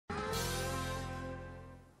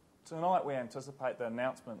Tonight we anticipate the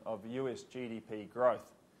announcement of US GDP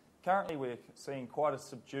growth. Currently we're seeing quite a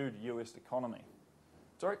subdued US economy.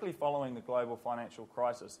 Directly following the global financial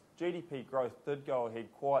crisis, GDP growth did go ahead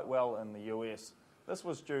quite well in the US. This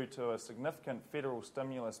was due to a significant federal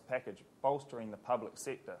stimulus package bolstering the public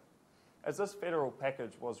sector. As this federal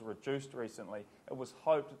package was reduced recently, it was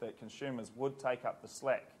hoped that consumers would take up the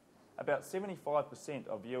slack. About 75%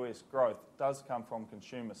 of US growth does come from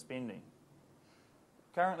consumer spending.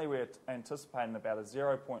 Currently we're anticipating about a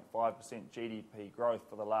 0.5% GDP growth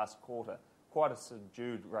for the last quarter, quite a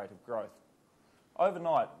subdued rate of growth.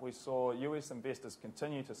 Overnight, we saw US investors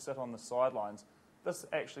continue to sit on the sidelines. This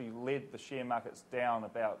actually led the share markets down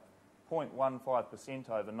about 0.15%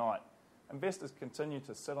 overnight. Investors continue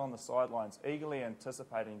to sit on the sidelines, eagerly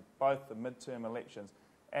anticipating both the midterm elections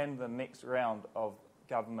and the next round of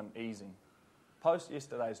government easing. Post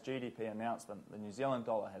yesterday's GDP announcement, the New Zealand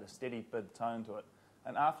dollar had a steady bid tone to it.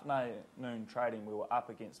 In afternoon trading, we were up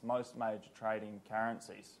against most major trading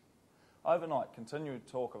currencies. Overnight, continued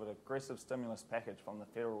talk of an aggressive stimulus package from the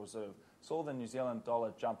Federal Reserve saw the New Zealand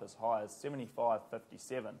dollar jump as high as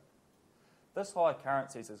 75.57. This high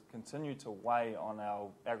currencies has continued to weigh on our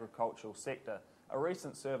agricultural sector. A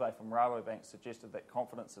recent survey from Rabobank suggested that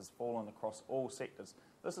confidence has fallen across all sectors.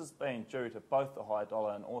 This has been due to both the high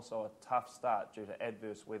dollar and also a tough start due to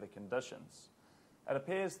adverse weather conditions. It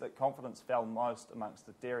appears that confidence fell most amongst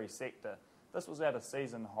the dairy sector. This was at a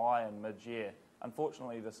season high in mid-year.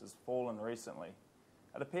 Unfortunately, this has fallen recently.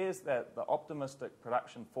 It appears that the optimistic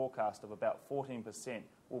production forecast of about 14%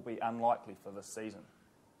 will be unlikely for this season.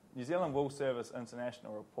 New Zealand Wool Service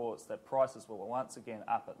International reports that prices were once again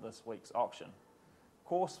up at this week's auction.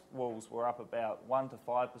 Coarse wools were up about 1 to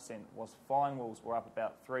 5%, whilst fine wools were up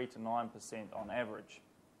about 3 to 9% on average.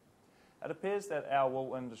 It appears that our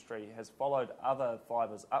wool industry has followed other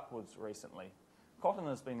fibres upwards recently. Cotton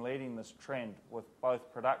has been leading this trend, with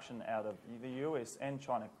both production out of the US and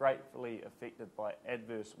China greatly affected by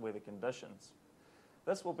adverse weather conditions.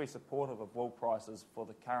 This will be supportive of wool prices for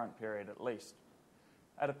the current period at least.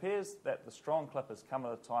 It appears that the strong clip has come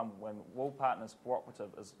at a time when Wool Partners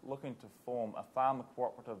Cooperative is looking to form a farmer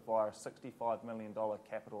cooperative via a $65 million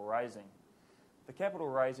capital raising. The capital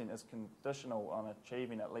raising is conditional on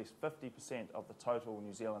achieving at least 50% of the total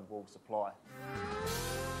New Zealand wool supply.